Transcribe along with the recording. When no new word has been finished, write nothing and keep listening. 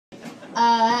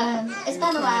It's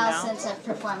been a while since I've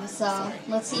performed, so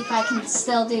let's see if I can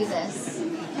still do this.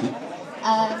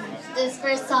 This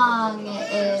first song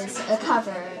is a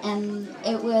cover, and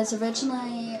it was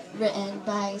originally written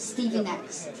by Stevie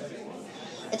Nicks.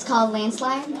 It's called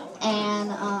Landslide,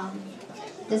 and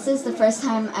this is the first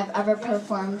time I've ever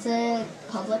performed it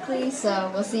publicly,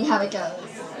 so we'll see how it goes.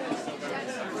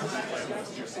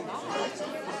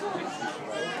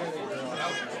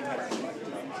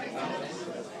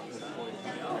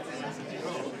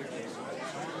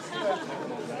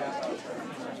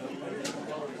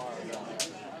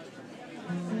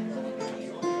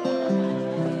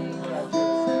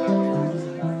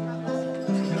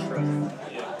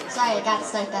 Sorry, I gotta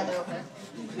start that over.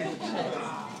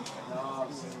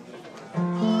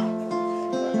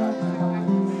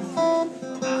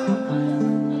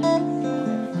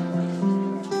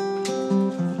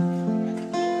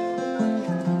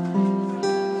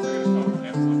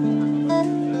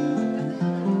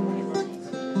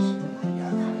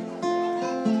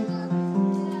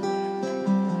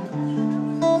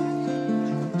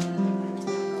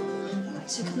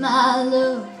 Took my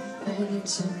love and it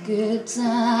took it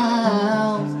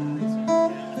down.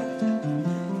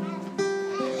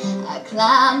 I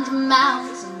climbed a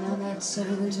mountain and I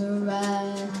turned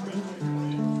around,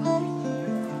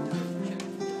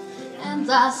 and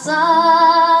I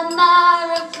saw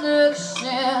my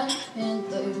reflection in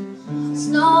the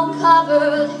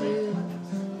snow-covered hill,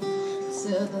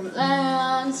 till the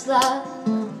landslide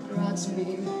brought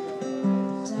me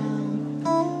down.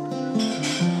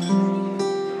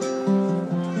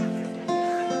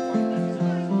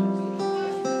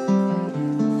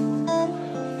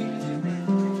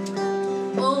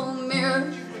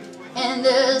 In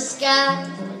the sky,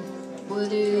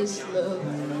 what is love?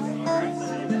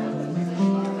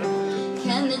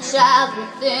 Can the child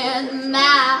within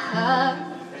my heart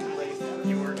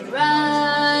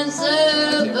rise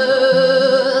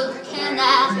above? Can I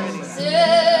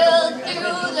sail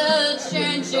through the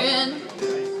changing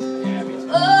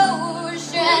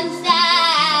ocean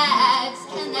tides?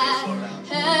 Can I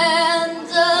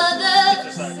handle the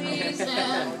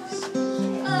seasons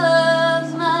of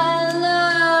my life?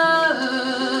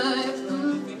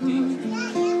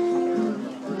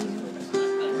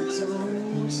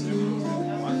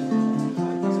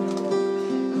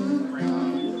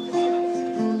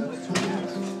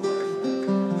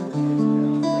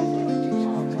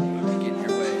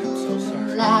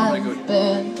 I've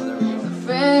been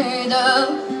afraid of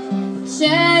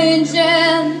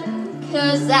changing,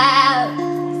 'cause I've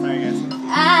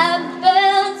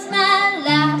built my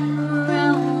life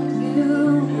around you.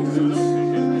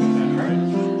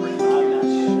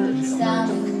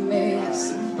 Time makes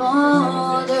a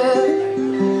border.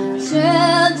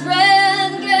 Children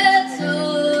get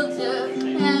older,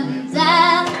 and I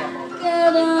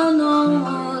get older.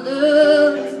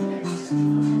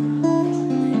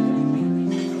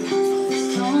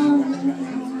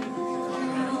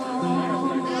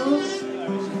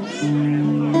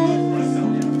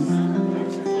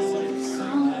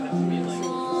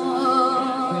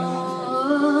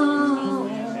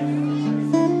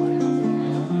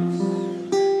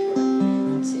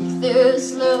 This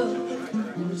love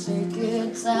will take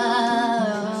it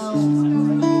down.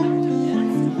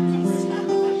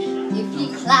 If you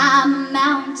climb a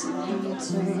mountain and you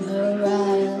turn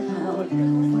around,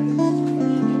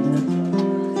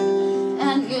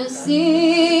 and you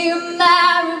see my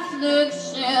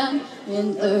reflection in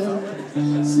the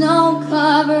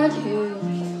snow-covered hill,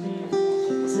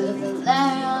 till the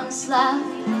landslide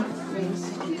brings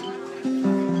you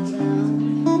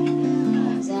down,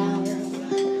 down.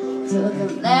 To the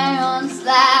land.